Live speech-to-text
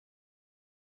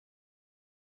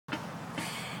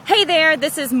Hey there,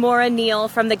 this is Maura Neill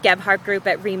from the Gebhardt Group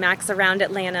at RE/MAX around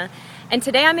Atlanta. And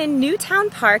today I'm in Newtown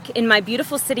Park in my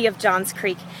beautiful city of Johns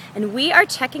Creek, and we are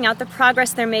checking out the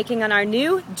progress they're making on our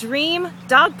new Dream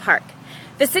Dog Park.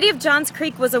 The city of Johns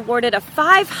Creek was awarded a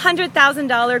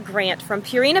 $500,000 grant from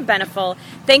Purina Beneful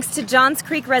thanks to Johns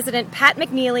Creek resident Pat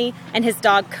McNeeley and his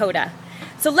dog Coda.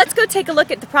 So let's go take a look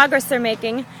at the progress they're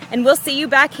making, and we'll see you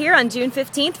back here on June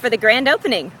 15th for the grand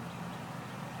opening.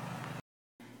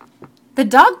 The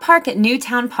dog park at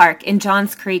Newtown Park in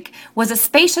Johns Creek was a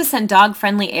spacious and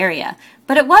dog-friendly area,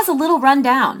 but it was a little run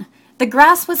down. The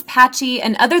grass was patchy,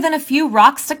 and other than a few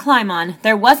rocks to climb on,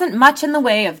 there wasn't much in the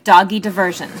way of doggy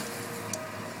diversion.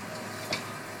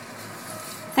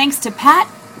 Thanks to Pat,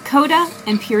 Coda,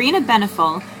 and Purina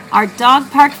Beneful, our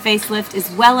dog park facelift is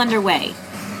well underway.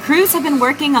 Crews have been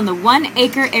working on the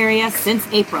 1-acre area since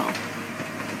April.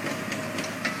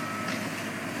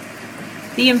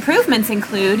 The improvements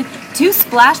include 2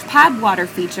 splash pad water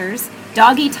features,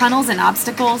 doggy tunnels and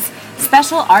obstacles,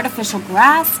 special artificial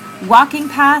grass, walking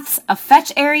paths, a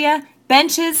fetch area,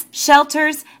 benches,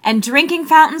 shelters, and drinking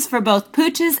fountains for both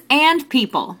pooches and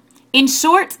people. In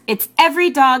short, it's every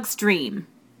dog's dream.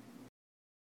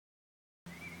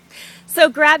 So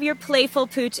grab your playful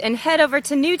pooch and head over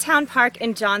to Newtown Park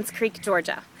in Johns Creek,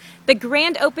 Georgia. The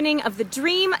grand opening of the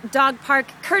Dream Dog Park,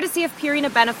 courtesy of Purina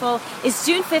Beneful, is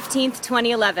June 15th,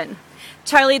 2011.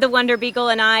 Charlie the Wonder Beagle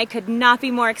and I could not be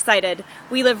more excited.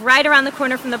 We live right around the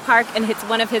corner from the park, and it's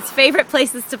one of his favorite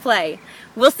places to play.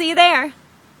 We'll see you there.